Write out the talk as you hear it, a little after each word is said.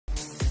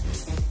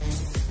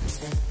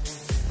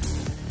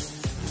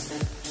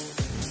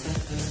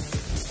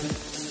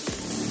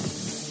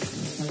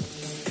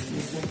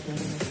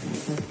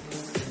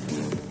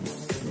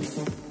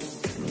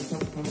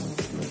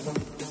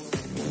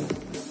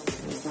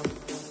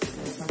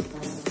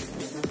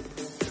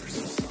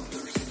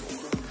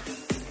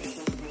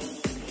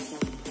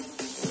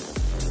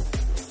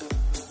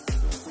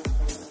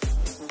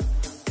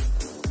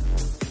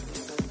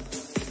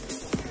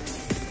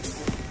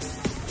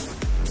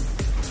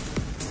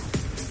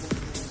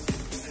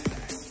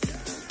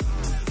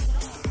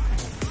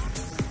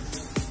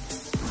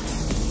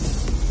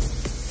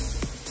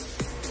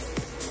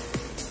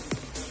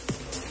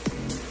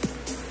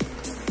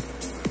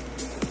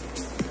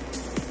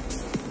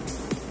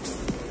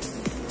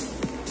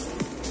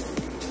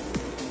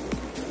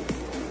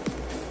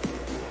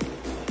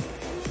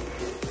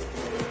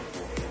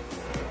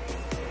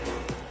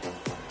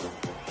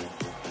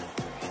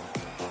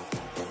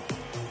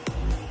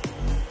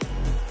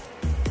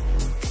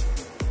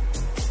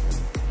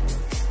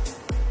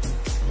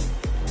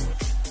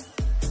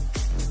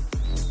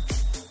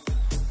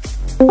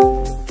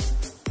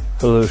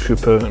Hello,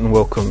 Shupa, and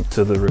welcome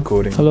to the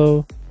recording.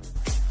 Hello.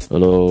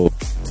 Hello.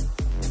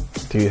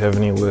 Do you have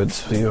any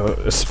words for your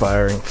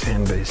aspiring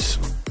fan base?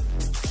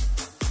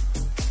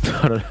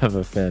 I don't have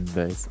a fan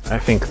base. I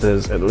think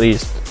there's at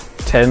least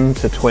 10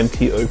 to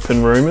 20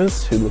 open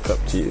rumors who look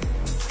up to you.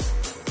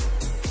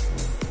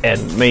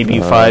 And maybe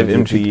 5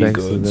 MGE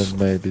gods.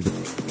 Maybe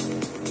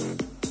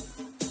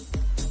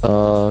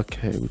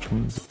okay, which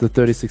one's the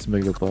 36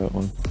 megabyte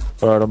one?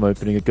 Alright, I'm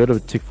opening it. Go to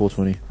tick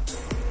 420.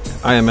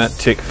 I am at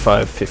tick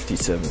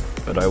 557,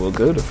 but I will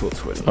go to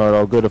 420. Alright,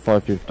 I'll go to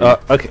 550.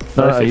 Okay,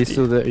 550. Are you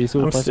still there? Are you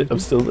still I'm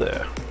still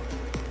there.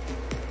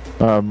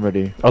 I'm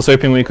ready. I was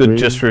hoping we could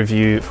just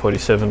review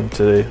 47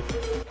 today.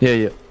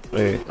 Yeah.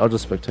 Okay. I'll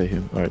just spectate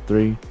him. Alright,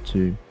 3,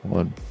 2,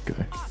 1, go.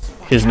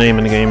 His name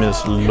in the game is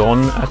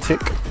Lonatic.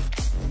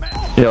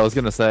 Yeah, I was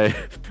gonna say,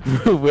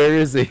 where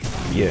is he?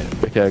 Yeah.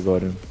 Okay, I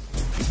got him.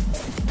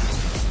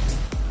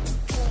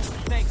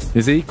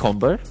 Is he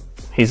combo?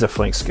 He's a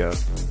flank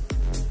scout.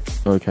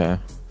 Okay.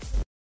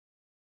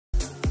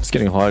 It's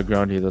getting high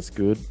ground here, that's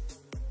good.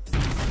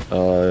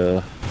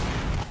 Yeah,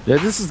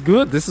 this is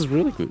good. This is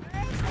really good.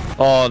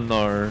 Oh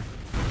no.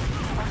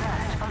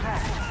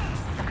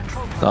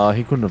 Nah,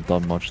 he couldn't have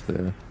done much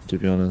there, to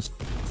be honest.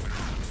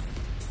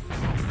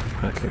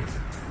 Okay.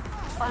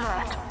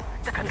 Alert.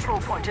 The control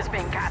point is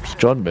being captured.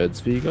 John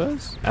meds for you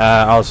guys?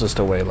 I was just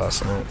away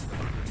last night.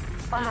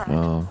 Alert.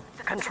 Oh.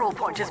 The control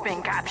point is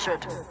being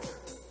captured.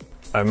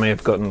 I may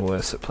have gotten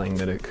worse at playing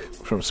medic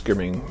from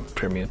scrimming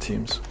premier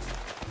teams.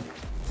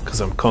 Because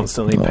I'm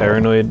constantly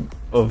paranoid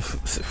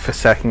for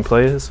sacking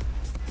players.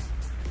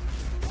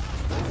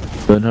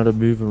 Learn how to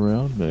move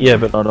around, man. Yeah,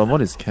 but I'm on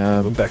his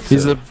cam. We're back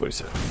to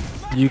 47.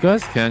 You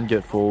guys can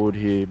get forward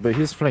here, but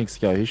his flank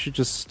scout, he should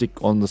just stick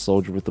on the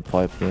soldier with the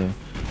pipe there.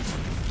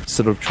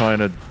 Instead of trying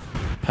to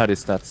pad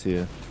his stats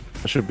here.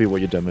 That should be what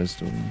your demo's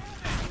doing.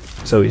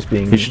 So he's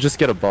being... He should just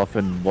get a buff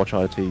and watch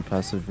IT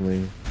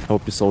passively.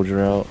 Help your soldier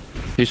out.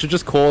 He should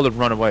just call and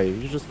run away.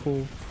 He should just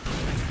call.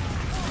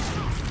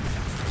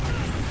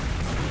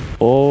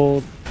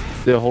 Or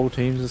their whole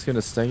team's just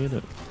gonna stay in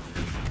it.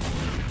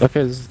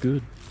 Okay, this is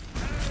good.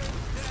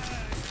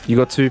 You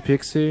got 2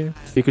 picks here.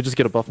 You could just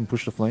get a buff and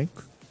push the flank.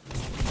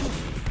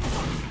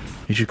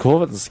 You should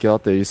call it the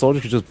scout there. Your soldier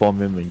could just bomb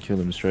him and kill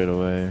him straight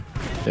away.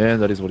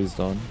 And that is what he's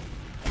done.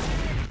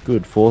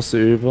 Good. Force the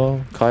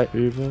Uber. Kite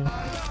Uber.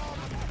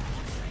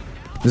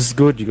 This is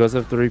good. You guys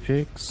have 3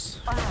 picks.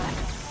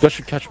 You guys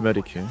should catch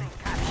medic here.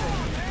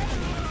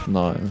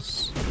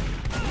 Nice.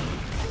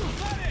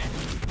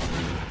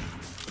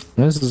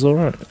 This is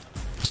alright.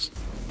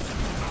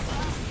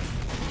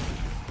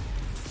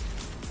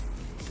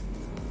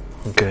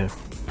 Okay.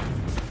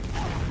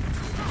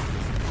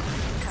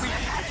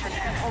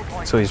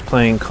 So he's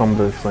playing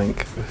combo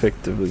flank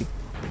effectively.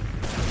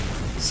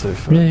 So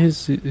far. Yeah,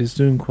 he's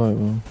doing quite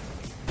well.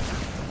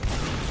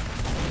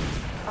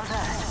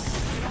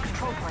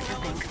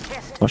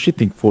 I actually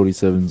think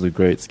 47's a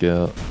great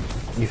scout.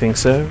 You think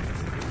so?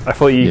 I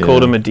thought you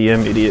called him a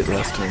DM idiot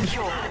last time.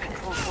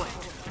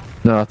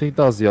 No, I think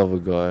that was the other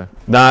guy.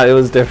 Nah, it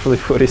was definitely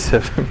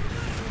 47.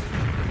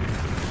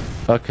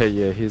 Okay,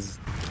 yeah, his...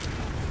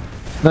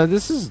 No,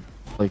 this is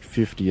like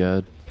 50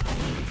 ad.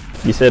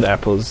 You said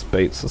apples,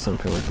 baits or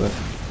something like that.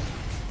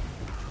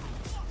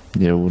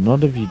 Yeah, well,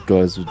 none of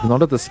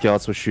the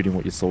scouts were shooting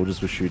what your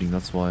soldiers were shooting,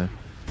 that's why.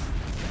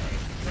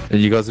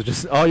 And you guys are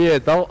just... Oh yeah,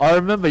 I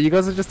remember, you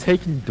guys are just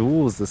taking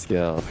duels, the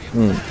scout.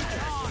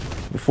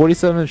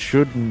 47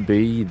 shouldn't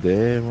be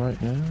there right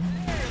now.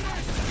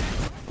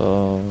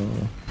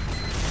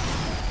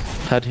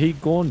 Had he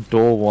gone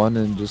door 1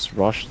 and just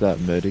rushed that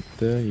medic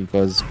there, you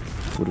guys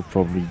would have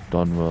probably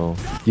done well.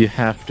 You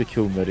have to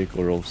kill medic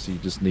or else you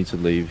just need to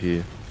leave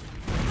here.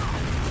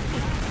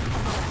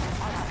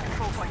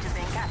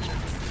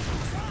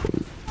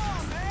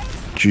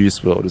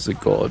 Juice World is a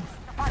god.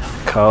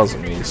 Carl's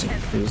amazing.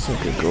 He's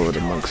like a god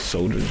amongst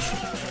soldiers.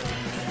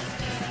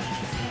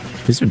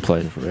 He's been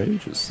playing for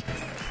ages.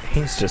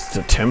 He's just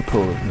a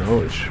temple of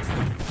knowledge.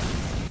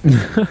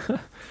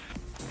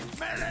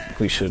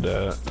 We should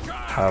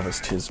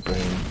harvest his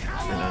brain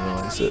and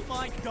analyze it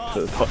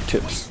for hot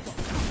tips.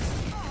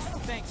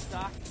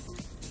 I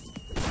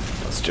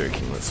was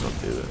joking, let's not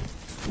do that.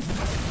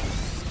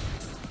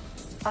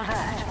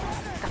 Alert.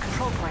 The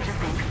control point is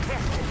being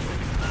contested.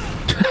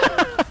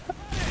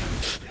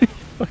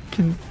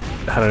 Fucking...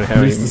 I don't know how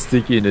Mr.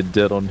 Sticky and a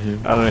dead on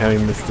him. I don't know how he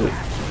missed it.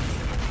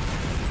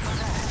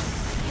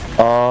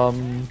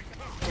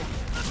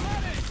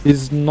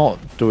 He's not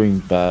doing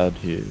bad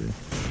here.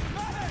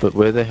 But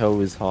where the hell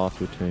is half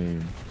your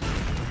team?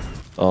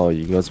 Oh,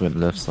 you guys went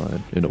left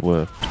side and it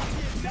worked.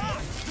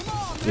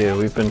 Yeah,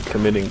 we've been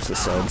committing to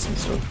sides and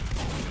stuff.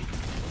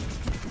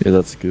 Yeah,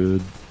 that's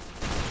good.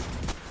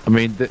 I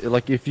mean,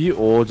 like if you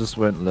all just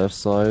went left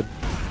side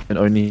and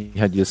only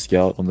had your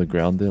scout on the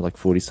ground there, like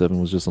 47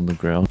 was just on the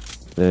ground,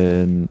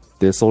 then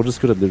their soldiers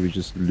could have literally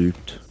just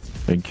looped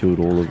and killed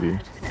all of you.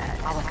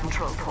 Our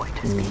control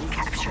point is being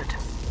captured.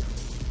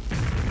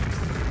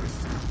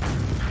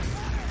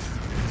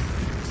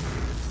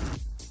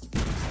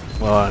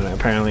 Well, I don't know,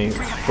 apparently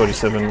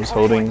 47 was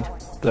holding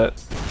that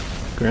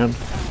ground.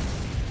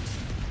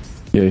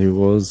 Yeah, he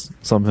was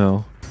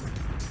somehow.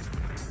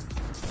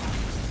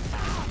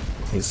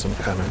 He's some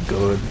kind of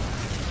god.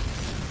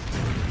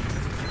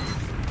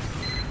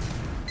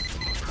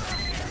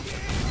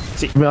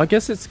 I mean, I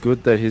guess it's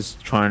good that he's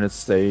trying to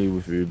stay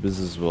with Ubers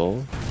as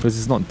well, because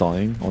he's not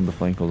dying on the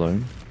flank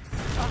alone.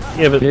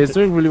 Yeah, but Yeah, he's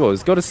doing really well.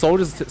 He's got a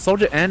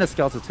soldier and a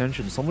scout's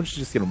attention. Someone should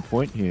just get on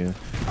point here.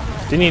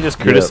 didn't you just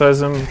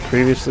criticize him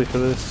previously for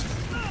this?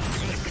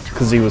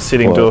 Because he was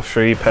sitting What? door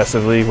 3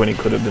 passively when he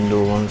could have been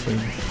door 1 thing.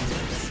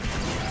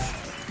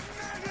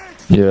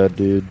 Yeah,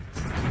 dude.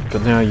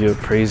 But now you're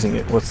praising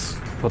it. What's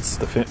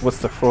the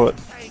thought?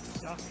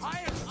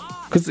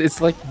 Because it's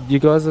like you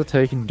guys are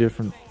taking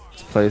different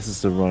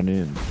places to run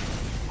in.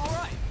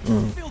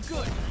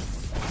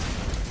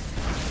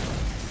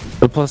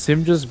 But plus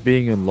him just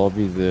being in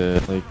lobby there,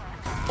 like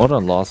on a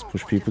last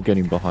push, people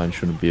getting behind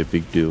shouldn't be a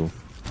big deal.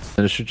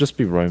 And it should just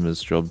be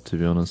Romer's job, to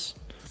be honest.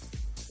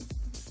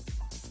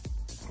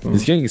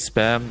 He's getting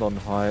spammed on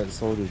height,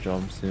 soldier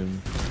jumps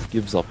him,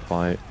 gives up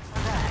height.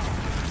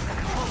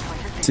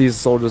 Sees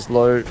soldiers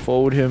low,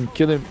 forward him,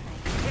 kill him.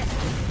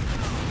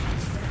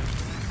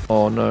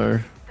 Oh no,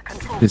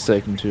 he's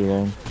taking too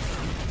long.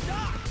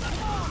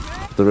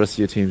 The rest of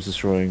your team's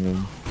destroying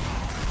them.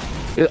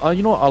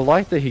 You know what, I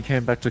like that he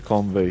came back to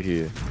combo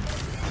here.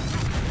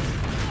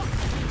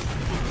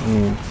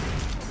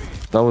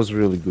 That was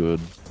really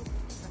good.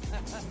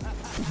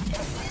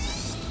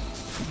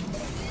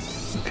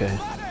 Okay.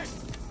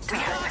 We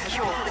have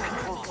secured the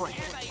control point.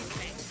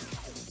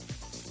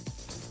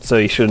 So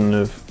he shouldn't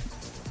have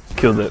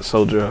killed that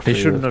soldier after He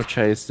shouldn't left.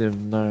 have chased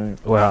him, no.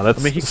 Wow, that's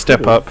I mean, he a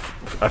step could've.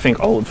 up. I think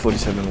old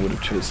 47 would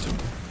have chased him.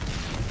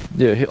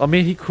 Yeah, I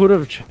mean, he could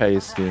have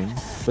chased him,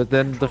 but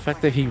then the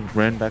fact that he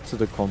ran back to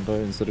the combo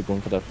instead of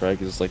going for that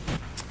frag is just like,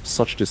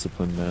 such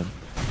discipline, man.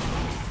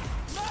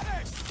 We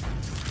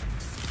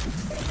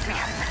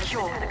have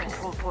secured the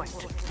control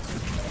point.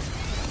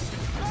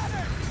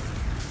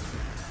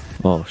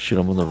 Oh shit,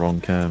 I'm on the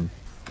wrong cam.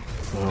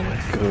 Oh my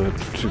god.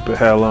 Super,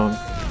 how long?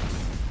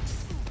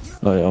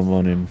 Oh, yeah, I'm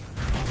on him.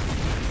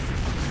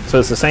 So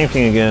it's the same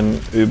thing again,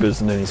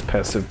 Ubers, and then he's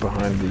passive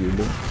behind the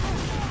Uber.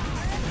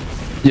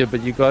 Yeah,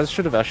 but you guys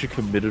should have actually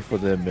committed for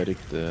their medic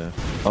there.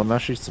 I'm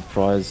actually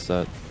surprised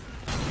that...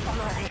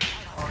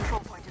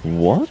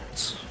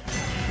 What?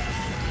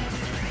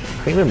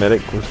 I think the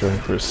medic was going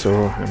for a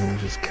saw and he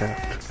was just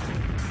capped.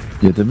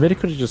 Yeah, the medic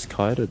could have just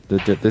kited.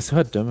 They still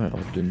had demo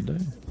up, didn't they?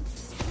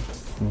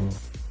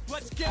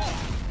 Let's go!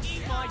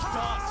 Eat my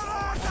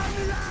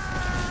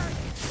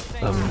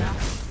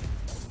dust!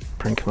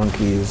 Prank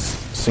Monkey is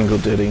single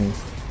deading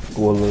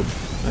Warlord,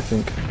 I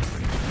think.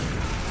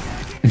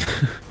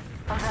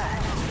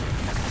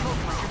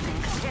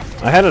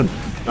 I had an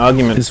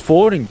argument. He's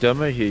forwarding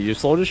demo here. Your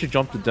soldiers should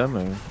jump the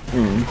demo.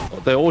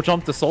 They all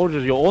jump the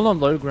soldiers. You're all on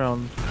low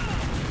ground.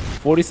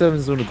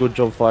 47's doing a good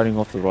job fighting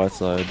off the right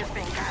side. Just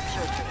being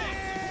captured.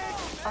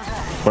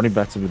 Running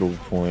back to middle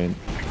point.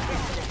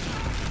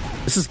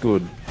 This is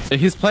good.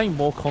 He's playing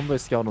more combo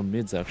scout on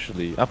mids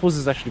actually. Apples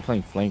is actually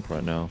playing flank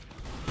right now.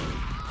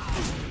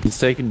 He's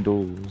taking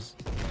duels.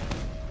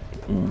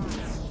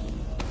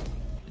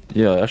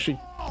 Yeah, actually,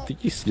 I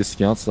think your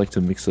scouts like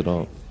to mix it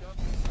up.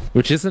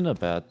 Which isn't a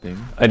bad thing.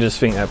 I just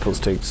think Apples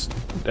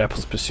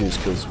pursues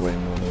kills way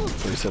more than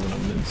 47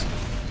 on mids.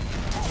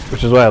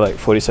 Which is why I like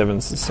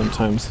 47s is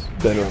sometimes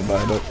better on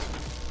Viaduct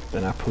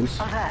than Apples.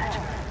 Alert.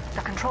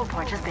 The control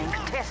point is being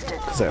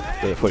contested. Because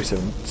the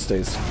 47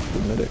 stays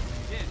with medic.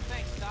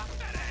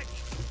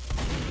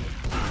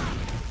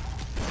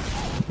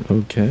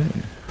 Okay.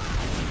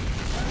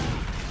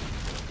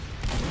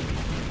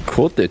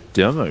 Caught that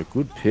demo.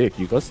 Good pick.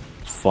 You guys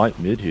fight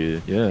mid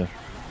here. Yeah.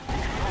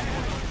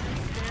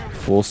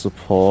 Force the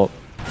pop.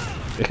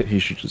 He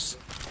should just...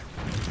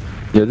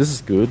 Yeah, this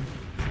is good.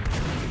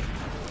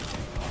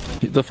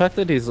 The fact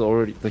that he's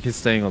already... Like, he's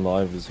staying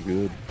alive is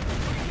good.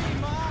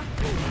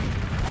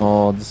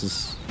 Oh, this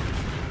is...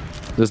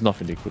 There's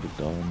nothing he could have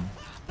done.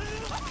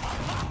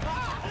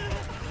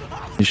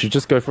 You should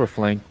just go for a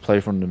flank, play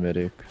from the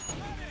medic.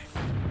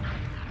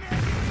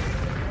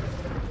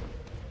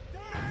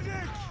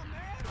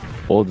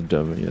 Or the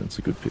demo, yeah, it's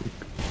a good pick.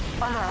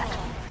 Alert.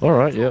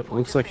 Alright, yeah,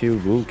 looks like he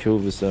will kill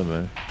this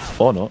demo.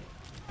 Or not.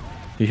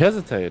 He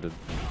hesitated.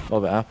 Oh,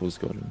 the apple's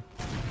got him.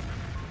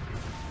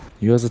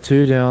 You guys are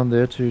 2 down,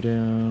 they're 2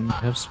 down.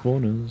 Have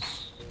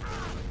spawners.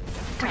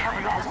 We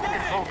have lost the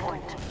control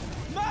point.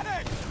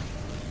 Medic!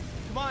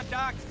 Come on,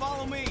 Doc,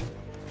 follow me!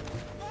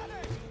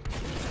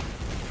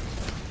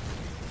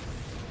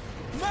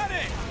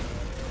 Medic!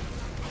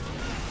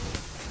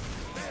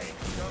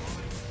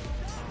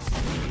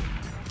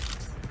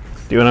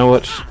 Do you want to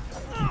watch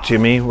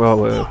Jimmy while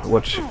we're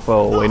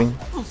waiting?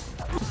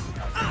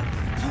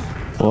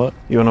 What?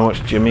 You want to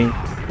watch Jimmy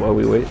while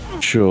we wait?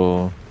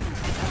 Sure.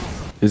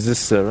 Is this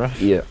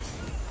Seraph? Yeah.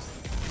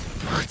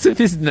 What's with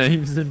his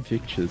names and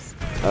pictures?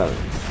 Yeah,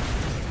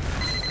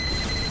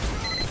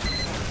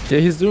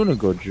 he's doing a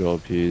good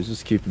job here. He's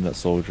just keeping that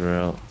soldier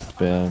out.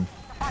 Bam.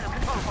 Final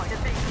control point is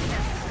being contested.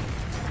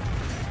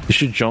 You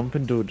should jump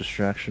into a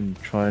distraction,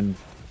 try and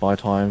buy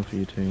time for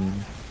your team.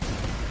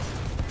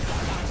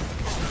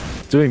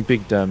 Doing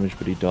big damage,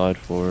 but he died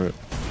for it.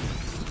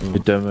 The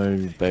demo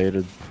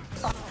baited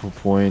for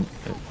point.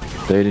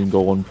 They didn't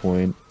go on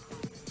point.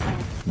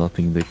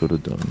 Nothing they could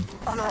have done.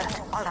 Alert.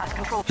 Alert.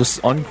 Control.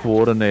 Just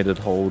uncoordinated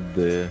hold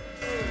there.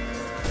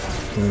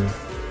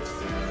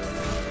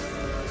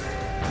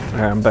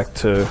 Alright, I'm back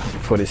to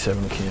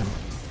 47 km.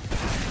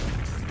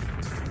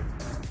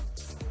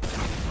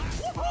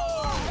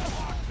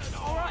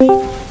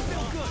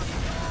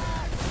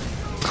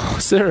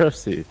 Sarah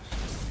FC.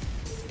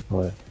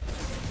 What?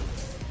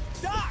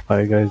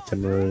 Are you guys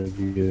demo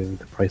reviewing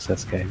the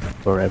process game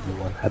where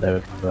everyone had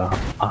over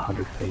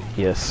 100 feet?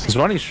 Yes. He's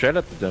running straight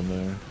at the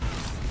demo.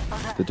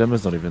 The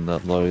demo's not even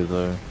that low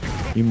though.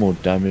 Need more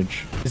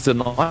damage. He's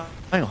denying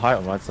height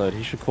on right side.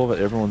 He should call that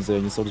everyone's there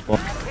and you saw his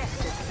bomb.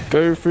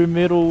 Go through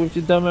middle with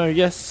your demo,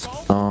 yes!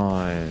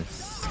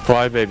 Nice.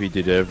 Crybaby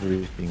did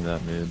everything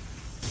that mid.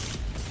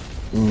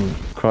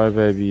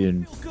 Crybaby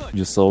and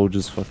your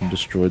soldiers fucking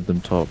destroyed them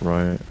top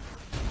right.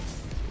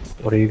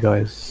 What are you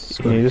guys?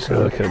 Can you just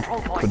go like a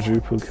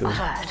quadruple kill?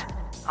 Alert.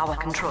 Our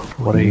control.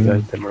 What are you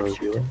guys demo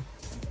reviewing?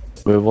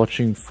 We're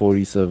watching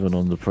 47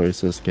 on the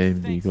process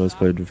game that you guys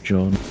played with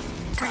John.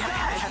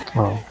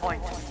 Oh,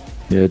 Point.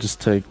 Yeah, just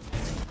take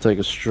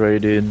it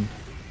straight in.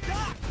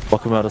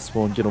 Fuck him out of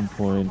spawn, get on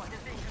point.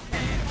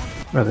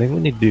 I think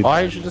we need to do.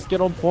 I should just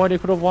get on point, he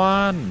could have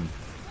won!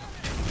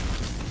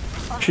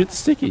 Shoot the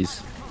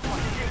stickies.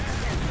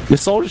 Your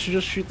soldiers should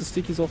just shoot the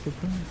stickies off the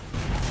point.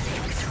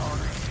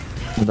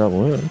 And that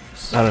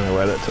works. I don't know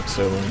why that took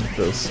so long. That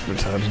was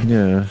retarded.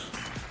 Yeah.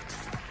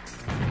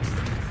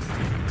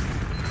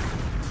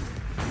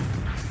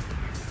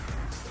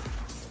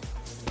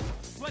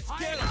 Let's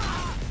get it.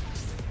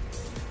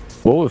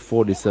 What were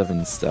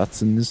 47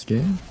 stats in this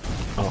game?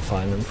 I'll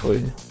find them for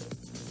you.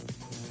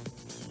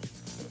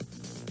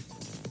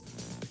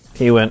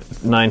 He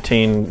went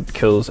 19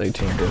 kills,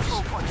 18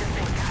 deaths.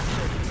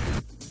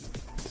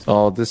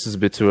 Oh, this is a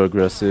bit too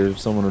aggressive.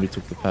 Someone already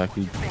took the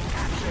package.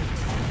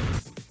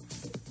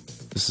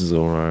 This is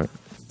alright.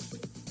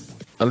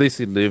 At least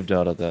he lived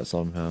out of that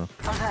somehow.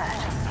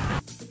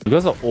 You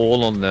guys are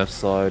all on left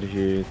side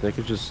here. They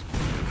could just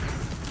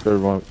go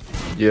right.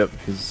 Yep,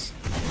 he's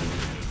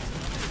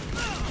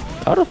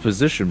out of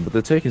position, but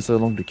they're taking so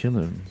long to kill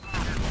him.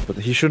 But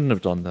he shouldn't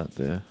have done that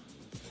there.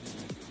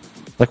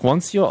 Like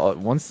once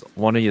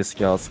one of your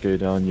scouts go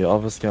down, your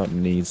other scout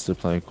needs to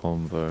play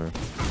combo.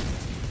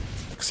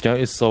 Scout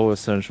is so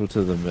essential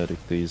to the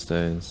medic these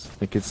days.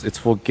 Like it's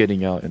for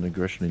getting out and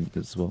aggression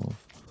as well.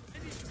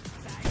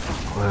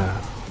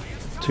 Wow.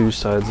 Two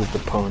sides of the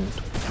pond.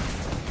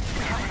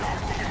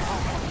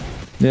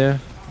 Yeah.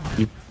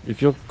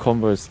 If you're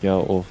combo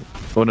scout or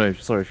no,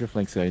 sorry, if you're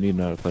flank scout, you need to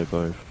know how to play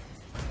both.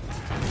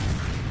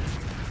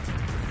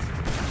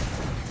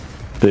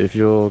 But if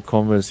you're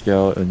combo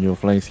scout and your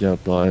flank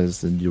scout dies,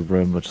 then your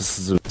roam will just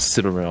sort of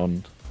sit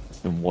around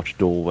and watch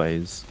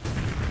doorways.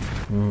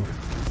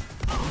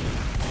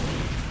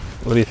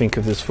 What do you think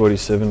of this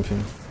 47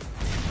 thing?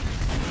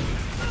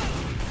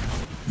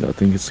 I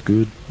think it's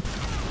good.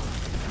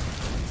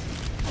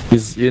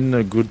 He's in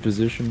a good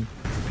position.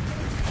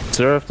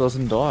 Seraph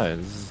doesn't die.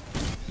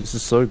 This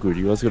is so good.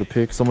 You guys gotta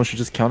pick. Someone should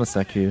just counter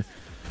stack here.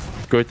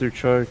 Go through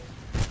choke.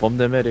 Bomb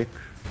their medic.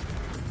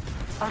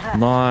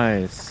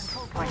 Nice.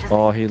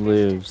 Oh, he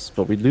lives.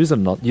 But we lose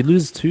another. You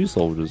lose two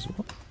soldiers.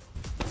 What?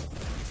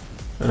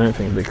 I don't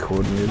think they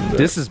coordinated that.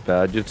 This is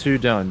bad. You're two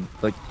down.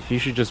 Like, he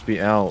should just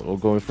be out or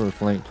going for a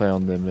flank play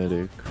on their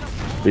medic.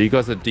 But you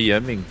guys are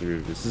DMing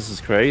through this. This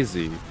is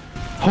crazy.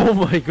 Oh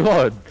my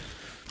god.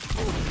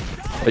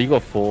 Oh, you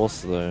got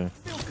force though.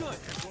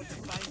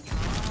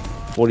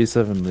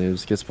 47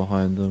 lives, gets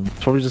behind them.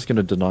 Probably just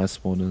gonna deny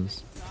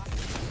spawners.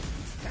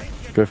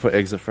 Go for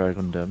exit frag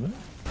on demo.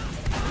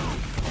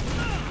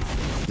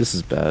 This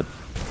is bad.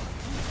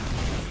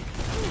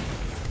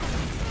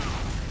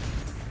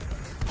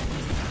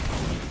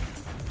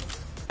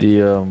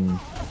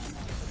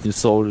 Your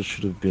soldiers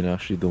should have been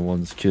actually the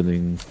ones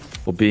killing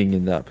or being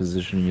in that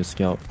position. Your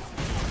scout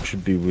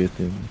should be with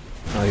him.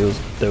 Oh,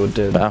 they were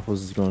dead.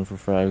 Apples is going for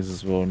frags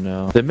as well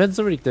now. Their med's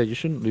already dead. You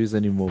shouldn't lose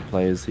any more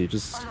players here.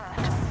 Just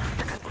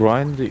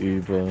grind the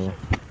Uber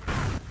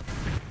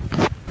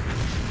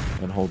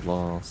and hold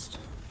last.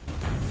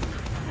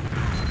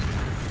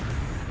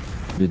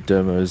 The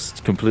demo is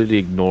completely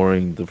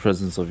ignoring the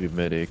presence of your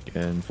medic,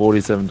 and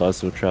 47 dies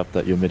to a trap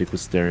that your medic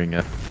was staring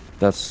at.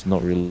 That's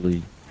not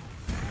really.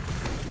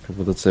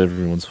 Well, that's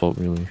everyone's fault,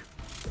 really.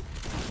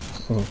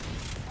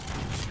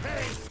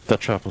 That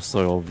trap was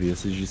so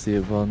obvious. Did you see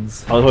it,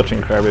 Buns? I was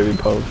watching Crybaby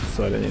Pulse,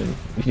 so I didn't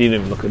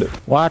even look at it.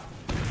 What?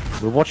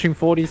 We're watching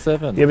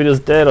 47. Yeah, but he was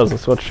dead. I was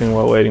just watching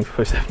while waiting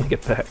for 47 to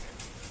get back.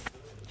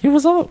 He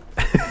was up.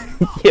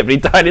 Yeah, but he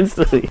died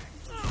instantly.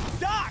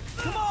 Doc,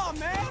 come on,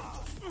 man.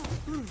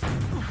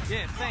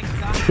 Yeah, thanks,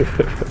 Doc.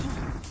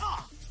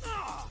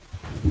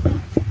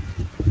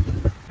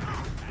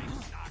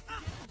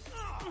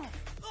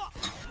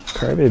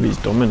 Crybaby's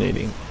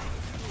dominating.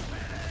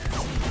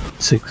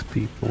 6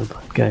 people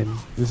that game.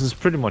 This is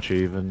pretty much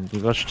even.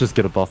 You guys should just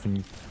get a buff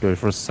and go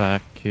for a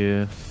sack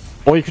here.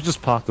 Or you could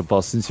just park the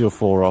bus since you're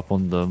 4 up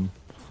on them.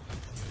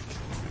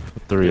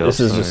 3 up, This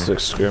is sorry. just a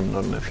scrim,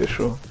 not an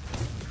official.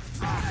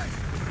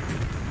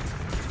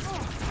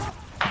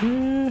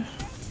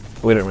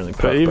 We don't really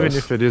But park even bus.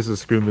 if it is a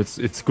scrim,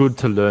 it's good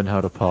to learn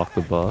how to park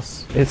the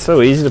bus. It's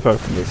so easy to park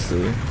the bus,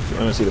 though. I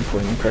don't see the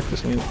point in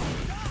practicing it.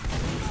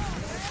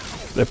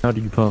 How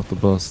do you park the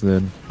bus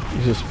then?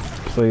 You just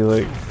play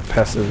like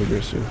passive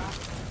aggressive.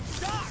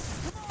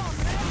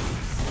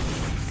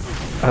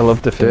 I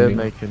love They're defending.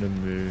 making a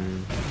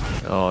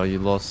move. Oh, you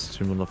lost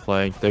him on the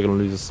flank. They're gonna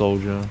lose a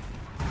soldier.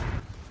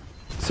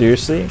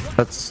 Seriously?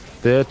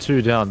 They're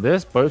 2 down.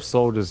 There's both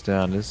soldiers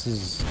down. This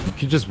is, you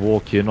can just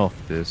walk in off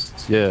this.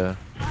 Yeah,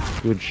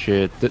 good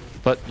shit.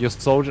 But your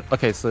soldier.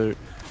 Okay, so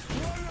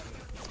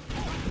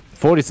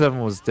 47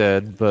 was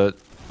dead, but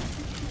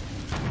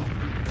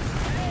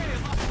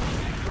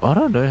I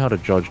don't know how to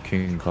judge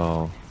King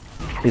Carl.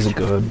 He's a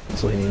god.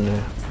 That's all you need to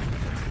know.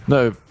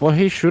 No, what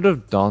he should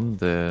have done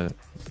there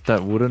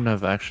that wouldn't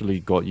have actually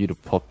got you to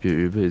pop your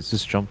Uber is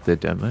just jump their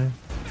demo.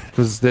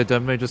 Because their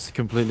demo just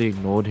completely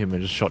ignored him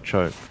and just shot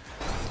choke.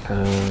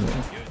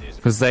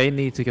 Because they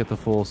need to get the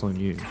force on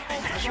you.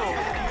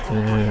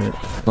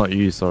 Not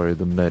you, sorry,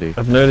 the medic.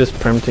 I've noticed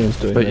Prem teams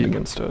doing But that you-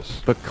 against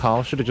us. But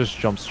Carl should have just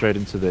jumped straight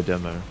into their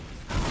demo.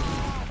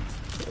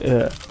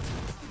 Yeah.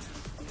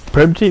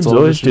 Prem teams Soldiers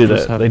always should do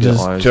just that. have They their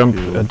just eyes jump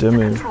peeled. a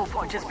demo Control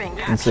point is being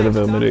captured. instead of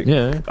a medic.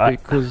 Yeah, I-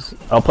 because...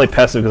 I'll play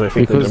passive because I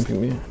think they're Because-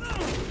 jumping me.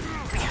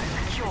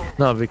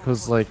 No,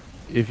 because like,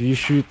 if you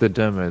shoot the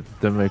demo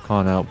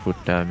can't output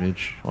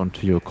damage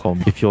onto your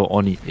comp if you're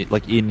on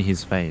like in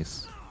his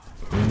face.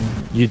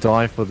 You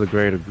die for the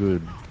greater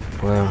good.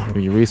 Wow.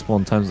 When you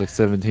respawn times like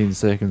 17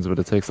 seconds, but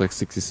it takes like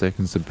 60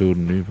 seconds to build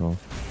an Uber.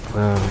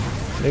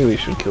 Wow. Maybe we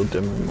should kill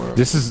demo more.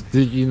 This is,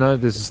 you know,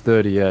 this is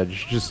 30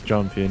 edge. Just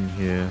jump in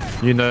here.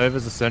 You know,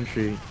 there's a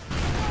sentry.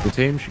 The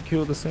team should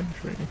kill the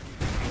sentry.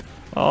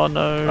 Oh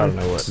no! I don't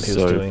know what This he is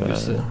was so doing bad.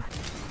 just there.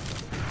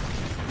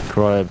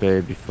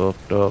 Crybaby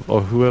fucked up.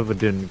 Or whoever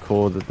didn't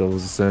call that there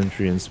was a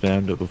sentry and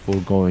spammed it before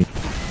going.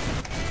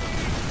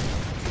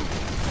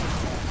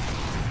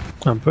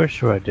 I'm pretty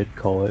sure I did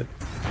call it.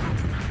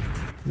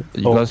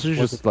 You Oh, guys should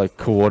was just like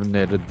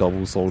coordinated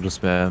double soldier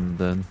spam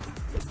then.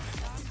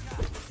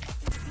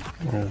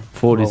 Oh,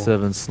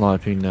 47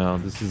 sniping now.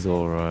 This is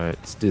alright.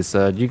 It's this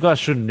ad. You guys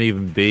shouldn't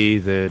even be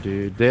there,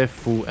 dude. They're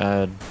full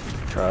ad.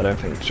 I don't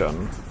think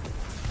John.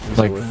 is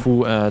Like aware.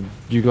 full ad.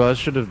 You guys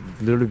should have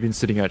literally been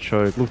sitting at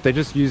choke. Look, they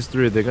just used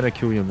through. They're gonna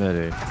kill your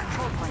medic.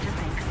 Control point is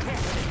being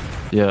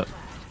contested. Yeah.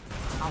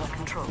 Our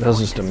control That was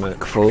point just a is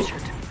mech fault.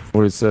 captured.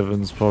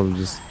 47's probably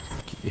just...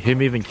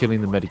 Him even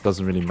killing the medic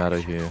doesn't really matter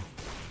here.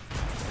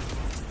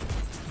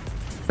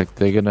 Like,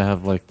 they're gonna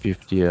have like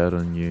 50 out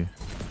on you.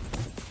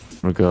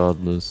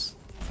 Regardless.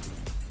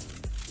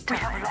 We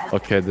have lost.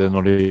 Okay, they're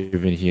not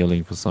even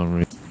healing for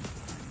some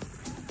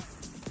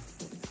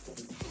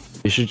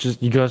reason.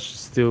 You guys should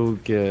still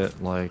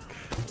get like...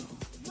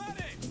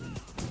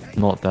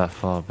 Not that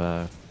far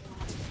back.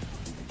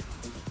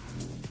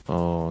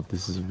 Oh,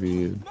 this is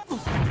weird.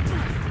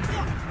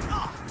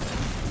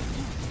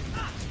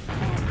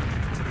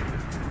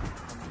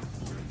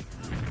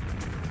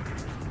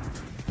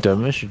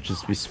 Demo should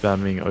just be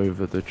spamming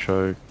over the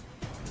choke.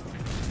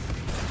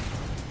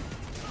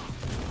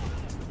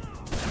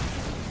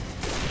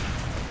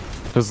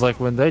 Because like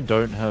when they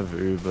don't have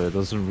Uber, it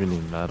doesn't really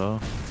matter.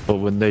 But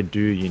when they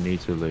do, you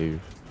need to leave.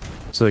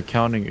 So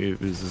counting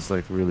Ubers is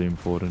like really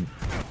important.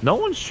 No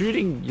one's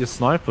shooting your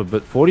sniper,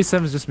 but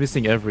 47 is just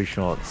missing every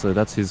shot, so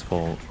that's his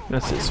fault.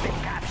 That's his fault.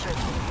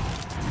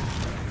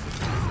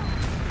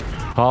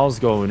 Carl's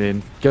going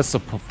in, gets the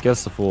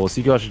force.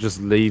 You guys should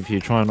just leave here,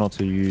 try not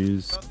to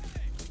use.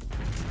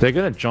 They're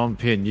gonna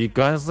jump in. You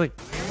guys like,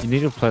 you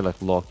need to play like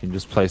lock and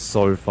just play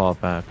so far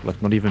back,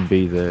 like not even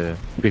be there,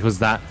 because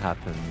that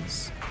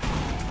happens.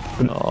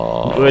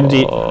 Oh. When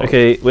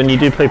you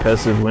do play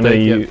passive, when They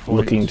are you get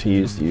looking points. to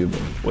use the Uber?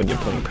 When you're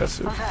playing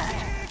passive?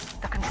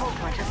 The control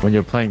point is When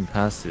you're playing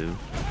passive,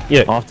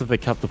 Yeah. after they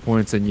cap the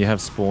points and you have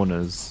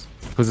spawners,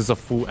 because it's a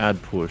full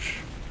ad push.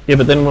 Yeah,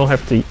 but then we'll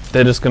have to.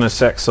 They're just gonna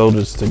sack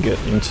soldiers to get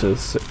into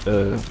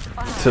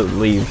to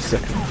leave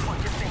second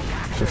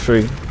for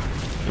free,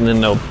 and then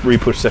they'll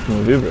re-push second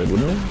with Uber,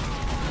 wouldn't they?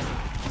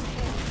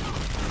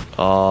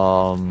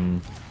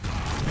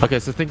 Okay,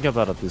 so think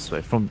about it this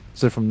way. From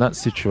that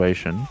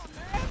situation,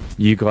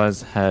 you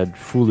guys had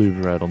full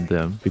Uber ad on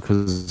them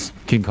because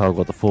King Carl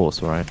got the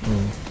force, right?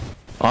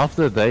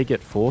 After they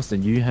get forced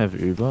and you have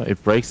Uber,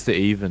 it breaks the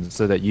even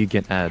so that you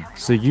get ad.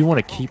 So you want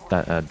to keep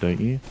that ad, don't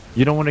you?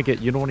 You don't want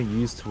to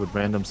use to a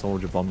random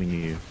soldier bombing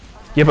you.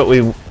 Yeah, but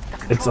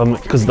it's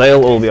because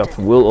they'll all be up,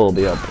 we'll all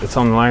be up. It's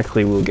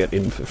unlikely we'll get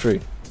in for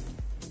free.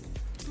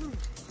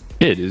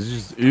 Yeah, it is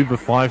just Uber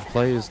 5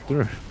 players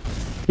through.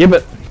 Yeah,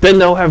 but then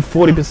they'll have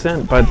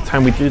 40% by the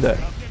time we do that.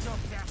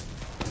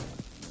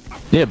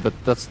 Yeah, but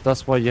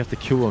that's why you have to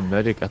kill a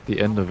medic at the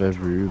end of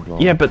every Uber.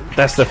 Yeah, but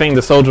that's the thing.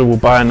 The soldier will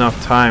buy enough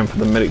time for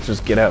the medic to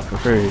just get out for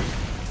free.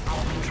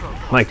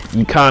 Like,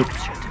 you can't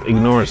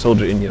ignore a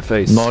soldier in your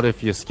face. Not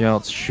if your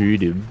scouts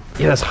shoot him.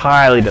 Yeah, that's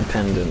highly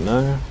dependent,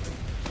 no?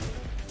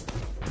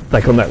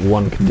 Like on that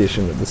one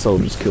condition that the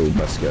soldier's killed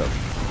by scout.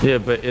 Yeah,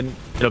 but in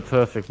a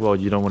perfect world,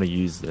 you don't want to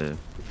use there.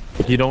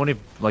 Like, you don't want to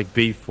like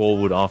be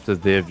forward after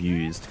they've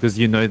used, because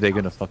you know they're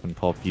gonna fucking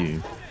pop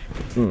you.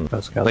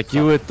 Like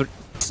you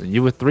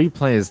were 3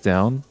 players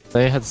down.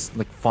 They had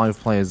like 5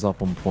 players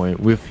up on point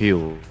with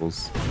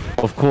heals.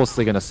 Of course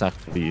they're gonna sack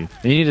for you.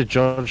 You need to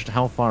judge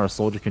how far a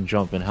soldier can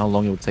jump and how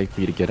long it will take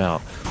for you to get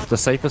out. The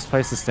safest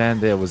place to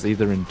stand there was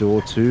either in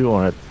door 2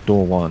 or at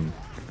door 1.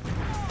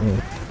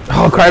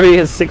 Oh, Crybaby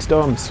has 6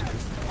 DOMs.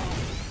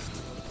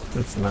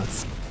 That's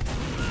nuts.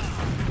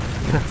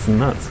 That's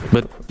nuts.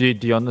 But do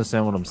you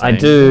understand what I'm saying? I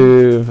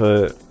do,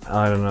 but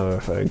I don't know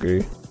if I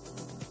agree.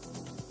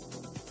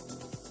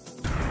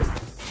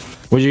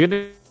 Well, you're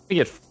gonna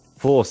get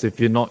forced if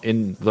you're not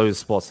in those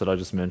spots that I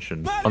just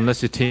mentioned.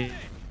 Unless your team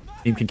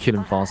can kill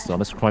him faster.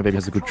 Unless Crybaby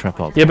has a good trap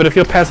up. Yeah, but if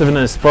you're passive in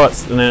those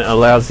spots, then it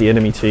allows the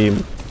enemy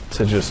team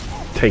to just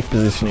take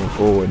positioning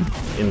forward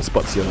in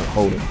spots you're not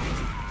holding.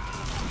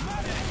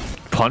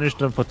 Punish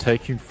them for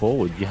taking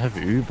forward. You have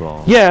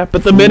Uber. Yeah,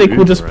 but the medic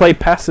will just play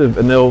passive,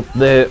 and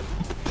they're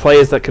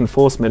players that can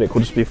force medic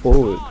will just be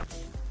forward.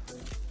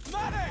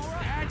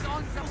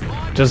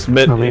 Just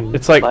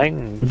it's like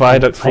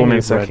Viaduct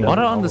forming second. I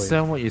don't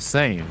understand what you're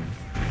saying.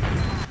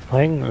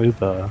 Playing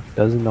Uber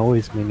doesn't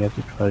always mean you have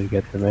to try to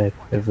get the mid.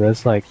 If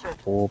there's like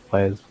 4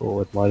 players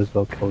forward, might as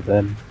well kill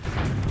them.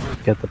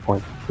 Get the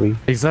point for free.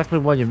 Exactly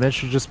why your med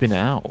should have just been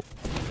out.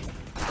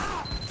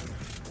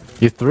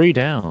 You're 3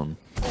 down.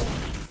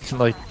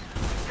 Like,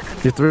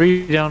 you're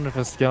 3 down with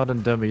a scout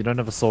and demo, you don't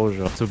have a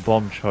soldier to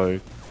bomb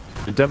choke.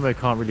 The demo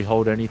can't really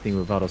hold anything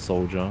without a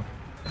soldier.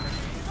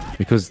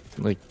 Because,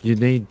 like, you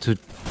need to...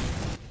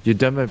 Your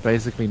demo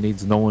basically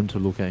needs no one to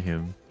look at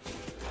him.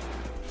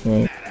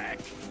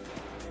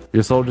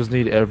 Your soldiers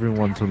need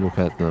everyone to look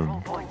at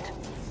them.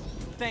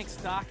 Thanks,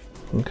 Doc.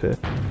 Okay.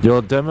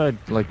 Your demo,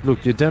 like,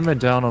 look, your demo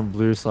down on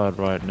blue side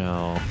right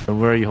now. And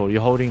where are you holding?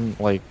 You're holding,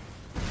 like...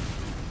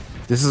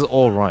 This is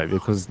alright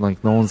because,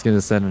 like, no one's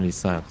gonna send any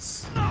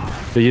sats.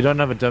 But you don't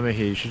have a demo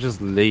here, you should just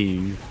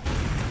leave.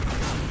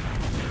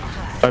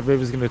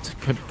 Crybaby's gonna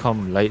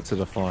come late to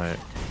the fight.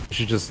 You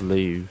should just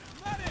leave.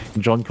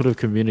 John could have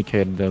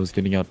communicated that I was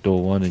getting out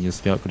door 1 and your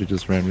scout could have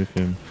just ran with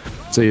him.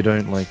 So you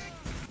don't, like,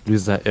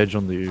 lose that edge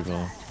on the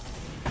Uber.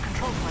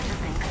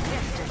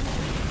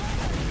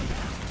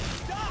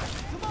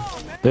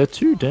 They're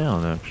 2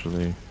 down,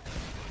 actually.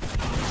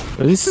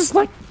 This is,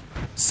 like,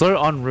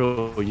 so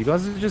unreal. You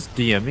guys are just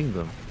DMing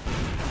them.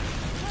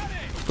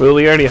 Well,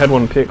 we already had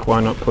 1 pick. Why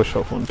not push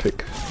off 1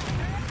 pick?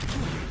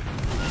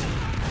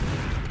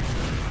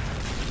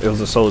 It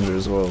was a soldier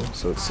as well,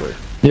 so it's like...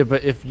 Yeah,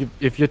 but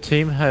if your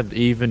team had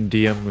even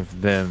DM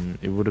with them,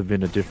 it would have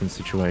been a different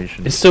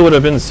situation. It still would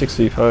have been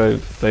 6v5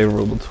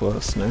 favorable to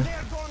us, no?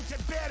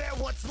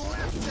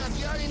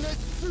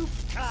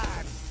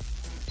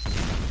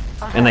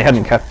 And they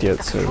hadn't capped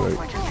yet, so like,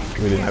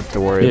 we didn't have to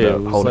worry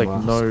about holding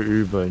like last. no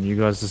Uber, and you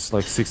guys just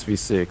like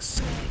 6v6.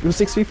 It was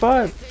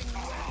 6v5.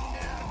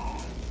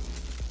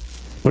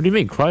 What do you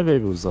mean?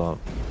 Crybaby was up.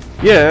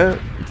 Yeah,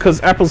 because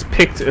Apples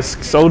picked a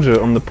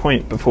soldier on the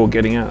point before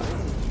getting out.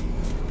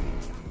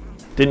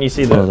 Didn't you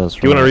see that? Oh, that's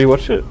Do you want to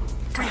rewatch it?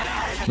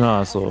 No,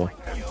 I saw.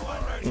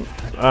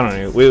 I don't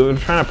know. We were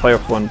trying to play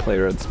off 1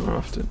 player ads more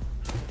often.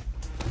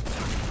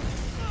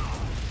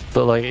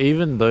 But like,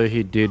 even though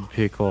he did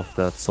pick off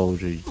that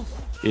soldier,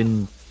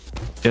 in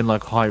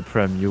like high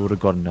prem, you would have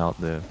gotten out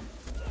there.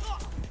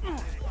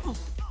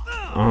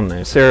 Oh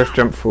no, Seraph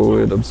jumped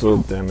forward,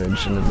 absorbed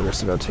damage, and then the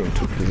rest of our team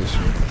took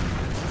position.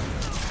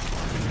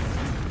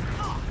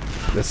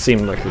 That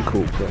seemed like a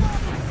cool play.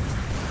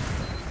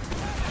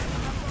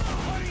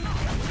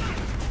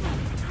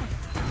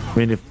 I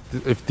mean,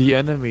 if the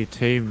enemy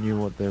team knew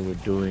what they were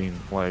doing,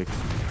 like,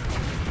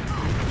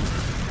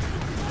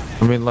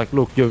 I mean, like,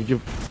 look,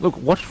 look,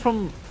 watch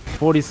from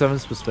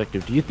 47's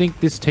perspective. Do you think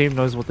this team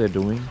knows what they're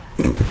doing?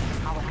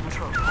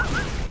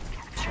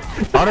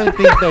 I don't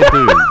think they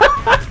do.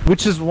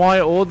 Which is why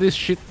all this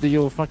shit that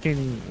you're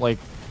fucking, like...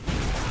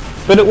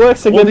 But it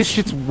works against... All this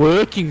shit's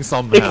working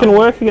somehow. It can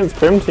work against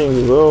Prem teams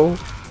as well.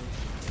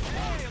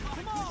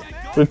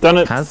 We've done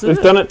it.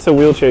 We've done it to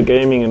Wheelchair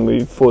Gaming, and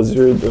we've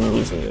 4-0'd them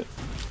using it.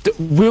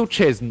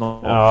 Wheelchair's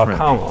not. Oh, Prem.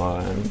 come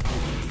on.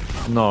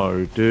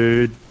 No,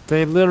 dude.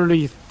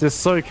 They're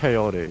so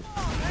chaotic.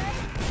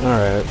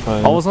 Alright,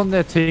 fine. I was on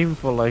their team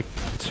for like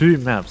 2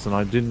 maps and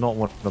I did not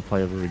want to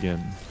play ever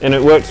again. And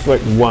it worked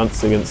like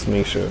once against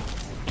Misha.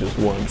 Just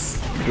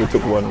once. We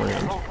took 1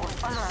 round.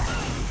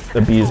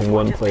 Abusing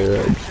 1 player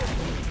edge.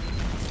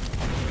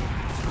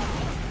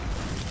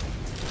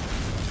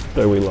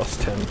 Though we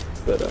lost 10,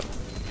 but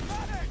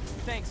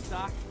Thanks,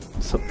 Doc.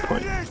 what's the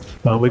point?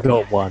 Well, we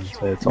got 1,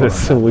 so it's all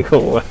So we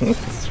got 1.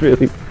 It's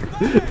really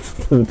it's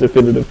the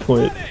definitive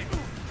point.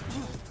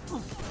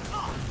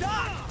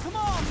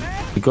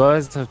 You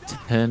guys have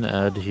 10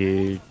 ad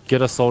here.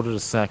 Get a soldier to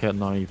sack at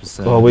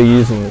 90%. Well, we're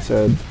using this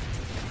ad.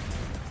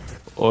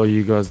 Or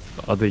you guys,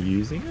 are they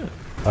using it?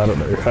 I don't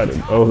know. I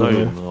don't. Oh No, no.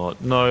 you're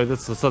not. No,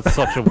 that's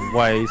such a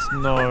waste.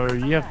 No,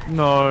 you have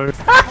no.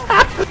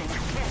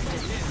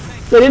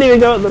 They didn't even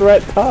go at the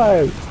right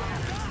time.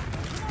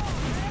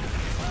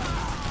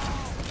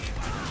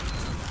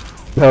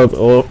 That was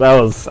all. That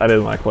was. I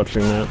didn't like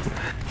watching that.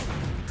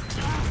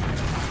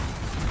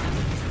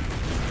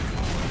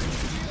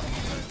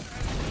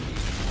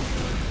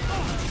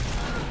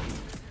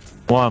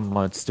 Why am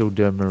I still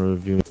demo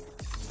reviewing?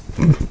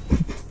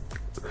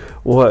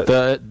 What?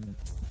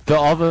 The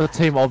other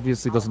team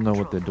obviously doesn't know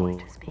what they're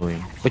doing.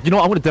 Like, you know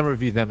what? I'm gonna demo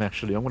review them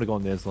actually. I'm gonna go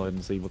on their side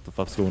and see what the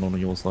fuck's going on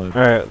your side.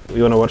 Alright,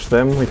 you wanna watch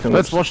them? We can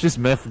Let's watch this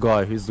meth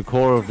guy who's the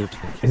core of the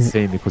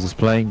team because he's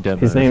playing demo.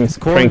 His name's He's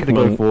calling Prank to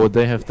go Monkey. forward.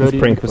 They have He's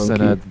Prank 30%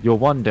 Monkey. ad. You're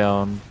one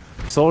down.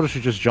 Soldier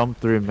should just jump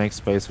through and make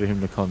space for him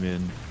to come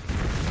in.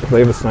 They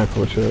have a sniper,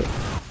 watch it.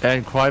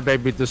 And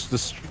Crybaby just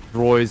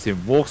destroys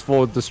him. Walks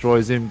forward,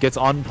 destroys him, gets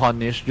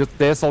unpunished.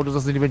 Their soldier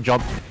doesn't even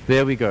jump.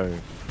 There we go.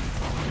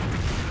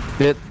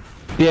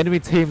 The enemy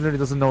team literally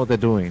doesn't know what they're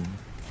doing.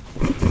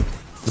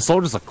 The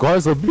soldiers are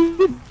guys are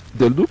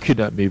they're looking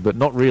at me, but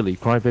not really.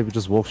 Crybaby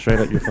just walks straight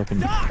at your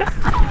fucking.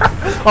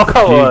 Oh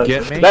come Do you on!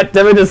 get me? That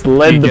demo just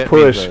led You the get me,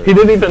 push. though. He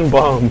didn't even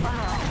bomb.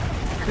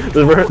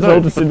 The No, soldiers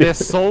but didn't their even-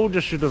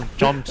 soldier should have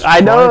jumped I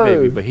know.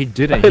 Crybaby, but he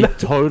didn't. I He know.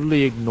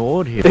 totally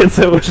ignored him. It's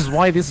a- Which is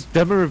why this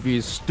demo review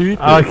is stupid.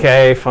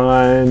 Okay,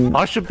 fine.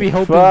 I should be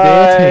helping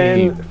their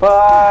team.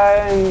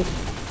 Fine.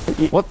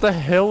 What the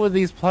hell are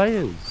these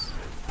players?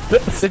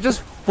 They're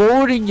just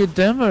forwarding your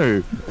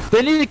demo.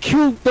 They need to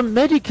kill the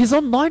medic. He's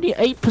on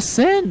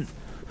 98%.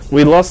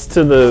 We lost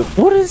to the.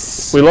 What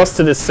is? We lost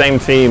to this same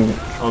team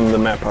on the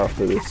map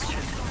after this.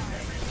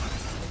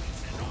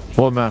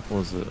 What map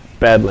was it?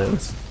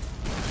 Badlands.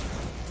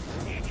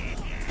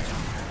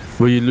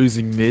 Were you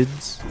losing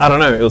mids? I don't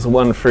know. It was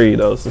 1-3.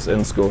 That was this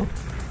end score.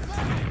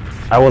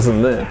 I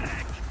wasn't there.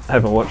 I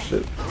haven't watched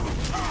it.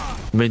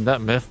 I mean,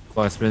 that meth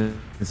guy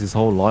spends his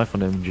whole life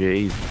on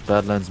MGE,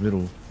 Badlands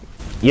Middle.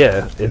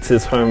 Yeah, it's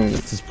his home.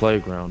 It's his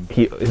playground.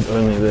 He is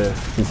only there.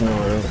 He's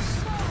nowhere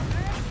else.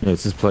 Yeah,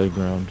 it's his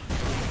playground.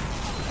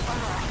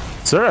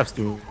 Seraph's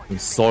doing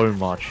so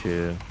much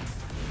here.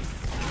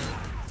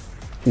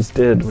 He's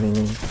dead. What do you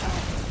mean?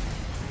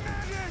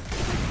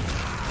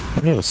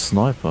 I need a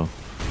sniper.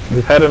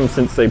 We've had him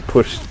since they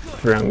pushed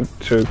around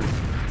choke.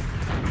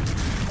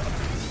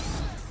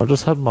 I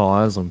just had my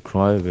eyes on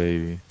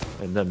Crybaby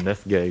and that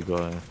meth gay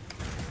guy.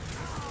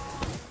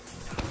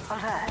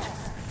 Alert.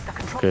 The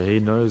control Okay, he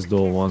knows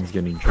door one's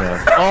getting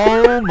trapped.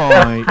 Oh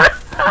my!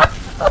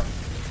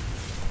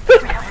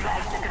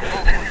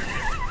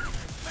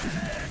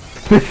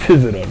 This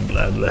isn't on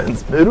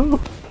Badlands Middle.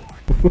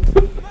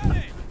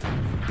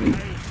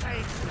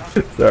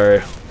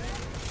 Sorry.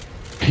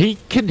 He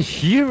can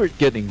hear it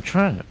getting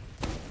trapped.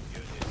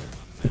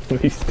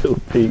 He still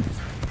peeks.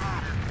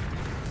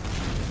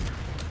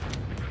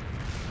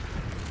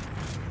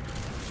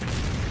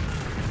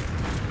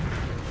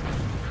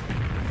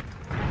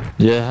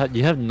 Yeah,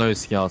 you have no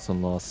scouts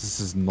on last. This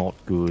is not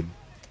good.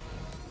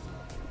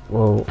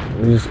 Well,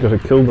 we just gotta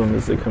kill them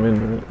as they come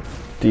in, right?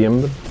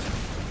 DM them.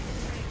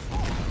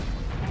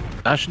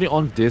 Actually,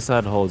 on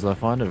disad holds, I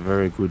find it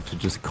very good to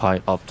just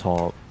kite up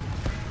top.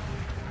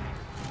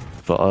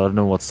 But I don't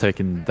know what's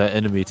taken that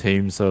enemy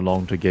team so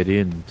long to get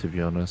in, to be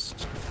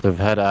honest. They've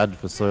had ad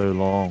for so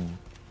long.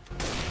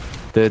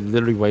 They're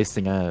literally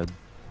wasting ad.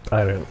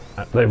 I don't.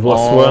 They've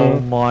lost Oh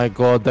one. my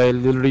god, they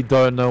literally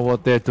don't know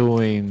what they're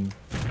doing.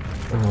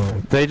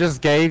 Oh, They just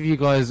gave you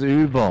guys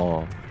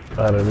Uber.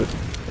 I don't.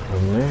 Oh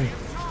man.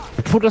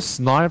 Put a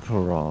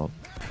sniper up.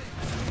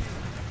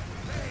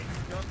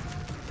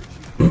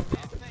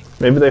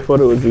 Maybe they thought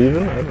it was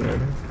even. I don't know.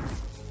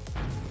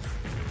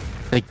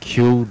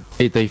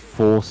 They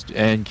forced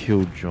and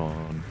killed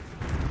John.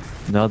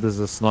 Now there's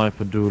a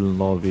sniper duel in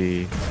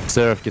lobby.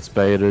 Seraph gets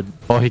baited.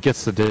 Oh, he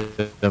gets the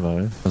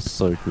demo. That's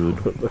so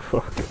good. What the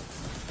fuck?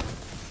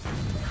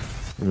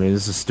 I mean,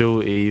 this is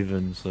still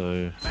even,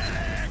 so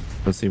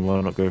let's see why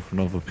not go for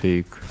another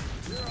peek.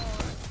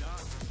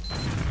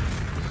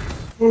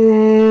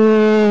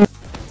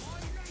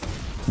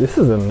 This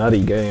is a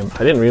nutty game. I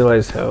didn't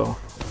realize how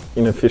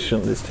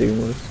inefficient this team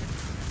was.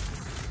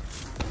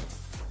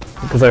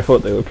 Because I thought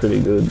they were pretty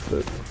good,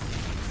 but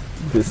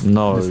this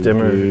No, this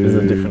demo is a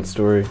dude. different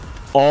story.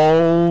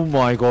 Oh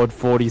my god,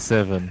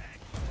 47.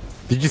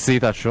 Did you see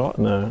that shot?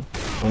 No,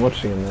 I'm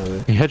watching it now. Though.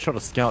 He headshot a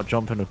scout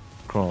jumping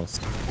across.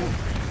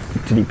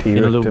 Did he P In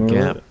a wrecked little him?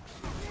 gap.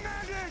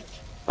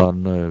 Oh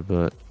no,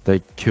 but they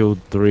killed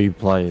 3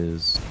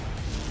 players.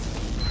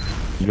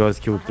 You guys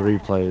killed 3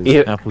 players.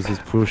 Yeah. Apples is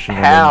pushing.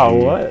 on How?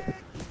 MG. What?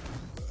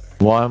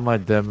 Why am I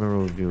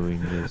demo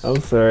reviewing this?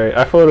 I'm sorry.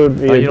 I thought it would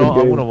be Oh, a you know good what?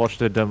 I game. want to watch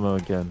their demo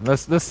again.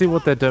 Let's see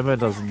what their demo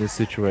does in this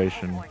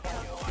situation.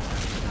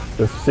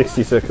 Just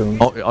 60 seconds.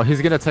 Oh,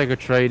 he's gonna take a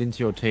trade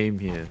into your team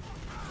here.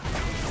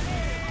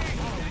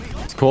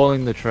 He's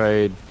calling the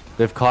trade.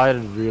 They've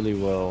kited really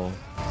well.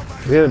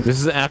 Yeah, This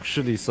is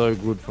actually so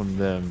good from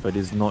them, but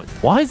he's not.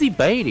 Why is he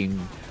baiting?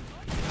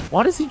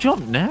 Why does he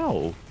jump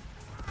now?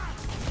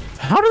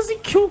 How does he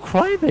kill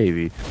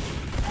Crybaby?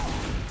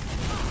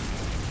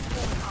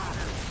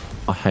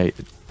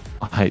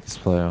 I hate this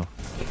player.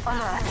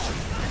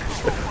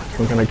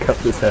 I'm gonna cut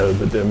this out of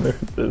the demo,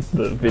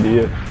 the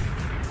video.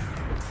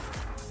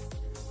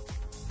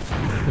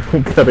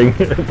 I'm cutting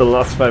the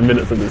last 5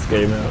 minutes of this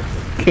game out.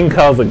 King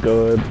Carl's a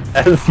god,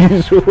 as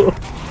usual.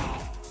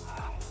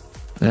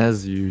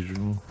 As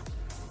usual.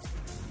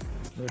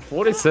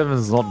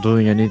 47's not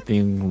doing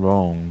anything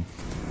wrong.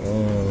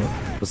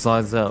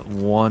 Besides that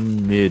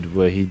one mid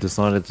where he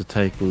decided to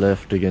take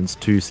left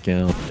against 2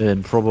 scout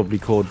and probably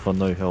called for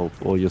no help,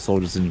 or your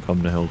soldiers didn't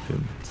come to help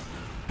him.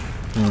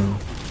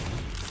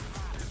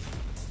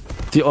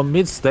 See, on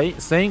mid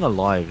staying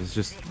alive is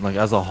just like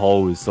as a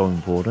whole is so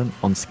important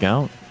on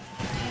scout.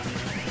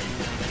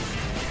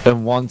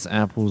 And once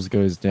Apples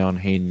goes down,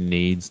 he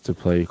needs to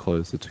play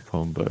closer to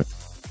combo.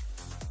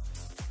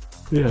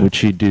 Yeah. Which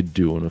he did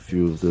do on a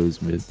few of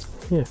those mids.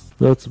 Yeah.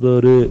 That's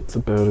about it. That's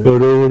about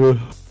it.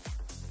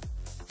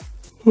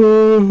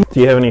 Do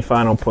you have any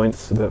final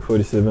points about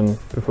 47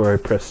 before I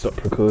press stop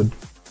record?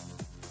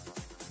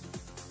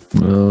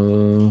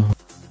 No,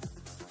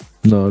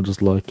 I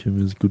just like him.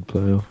 He's a good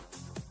player.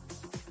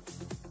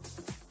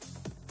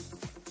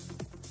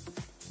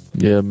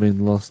 Yeah, I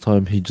mean, last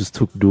time he just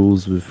took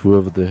duels with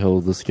whoever the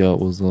hell the scout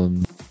was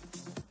on.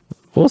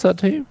 What was that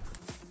team?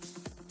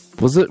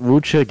 Was it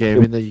Wheelchair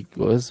Gaming that you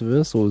guys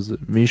versus, or was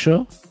it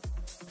Misha?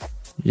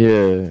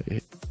 Yeah,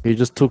 he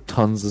just took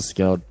tons of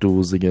scout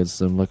duels against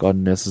them, like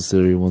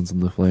unnecessary ones in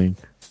the flank.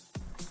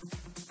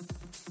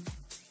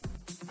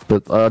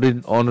 But I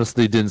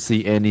honestly didn't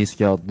see any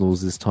scout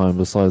duels this time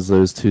besides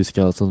those 2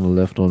 scouts on the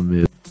left on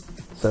mid.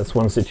 So that's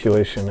one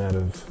situation out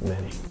of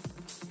many.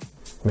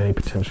 Many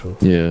potential.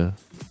 Yeah.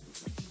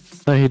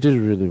 No, he did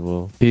really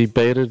well. He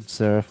baited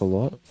Seraph a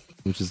lot,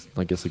 which is,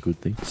 I guess, a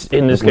good thing.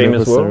 In this game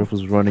as well? Seraph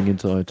was running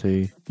into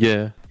IT.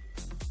 Yeah.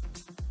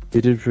 He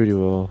did pretty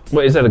well.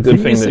 Well, is that a good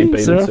thing that he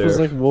baited Seraph? Seraph? Was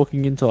like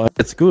walking into IT.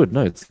 It's good.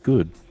 No, it's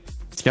good.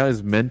 Scout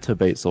is meant to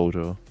bait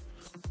Soldier.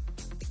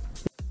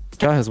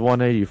 Scout has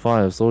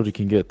 185. Soldier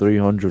can get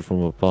 300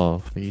 from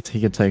above. He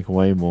can take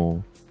way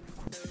more.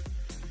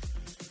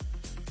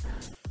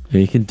 And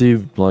he can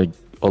do, like,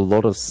 a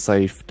lot of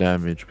safe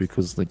damage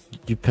because, like,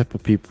 you pepper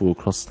people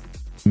across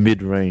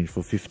mid-range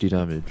for 50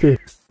 damage. Yeah.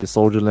 The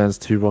soldier lands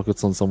 2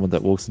 rockets on someone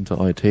that walks into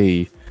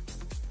IT.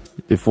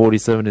 If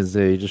 47 is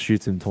there, he just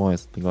shoots him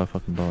twice. The guy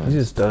fucking dies. He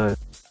just died.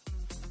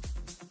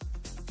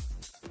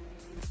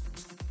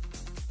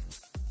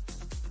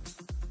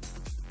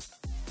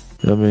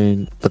 I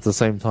mean, at the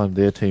same time,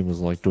 their team was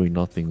like doing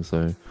nothing,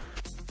 so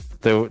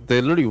they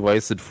literally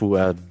wasted full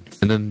ad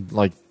and then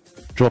like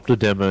dropped a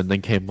demo and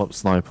then came up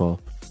sniper,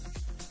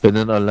 and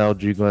then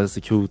allowed you guys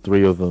to kill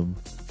 3 of them.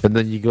 And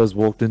then you guys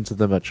walked into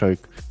them at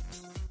choke.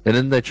 And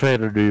then they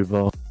traded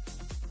Uber.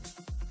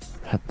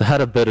 They had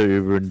a better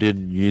Uber and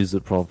didn't use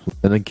it properly.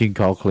 And then King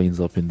Carl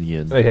cleans up in the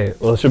end. Okay,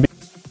 well it should be...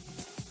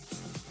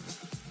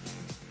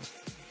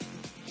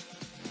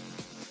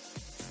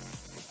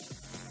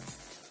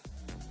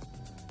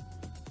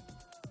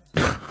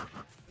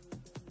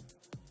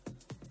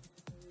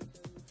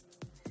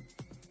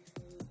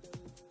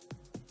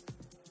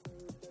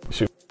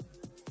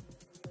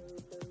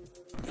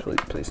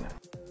 Please no.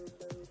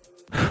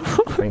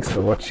 Thanks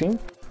for watching.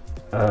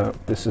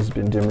 This has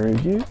been Demo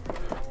Review.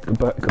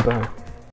 Goodbye.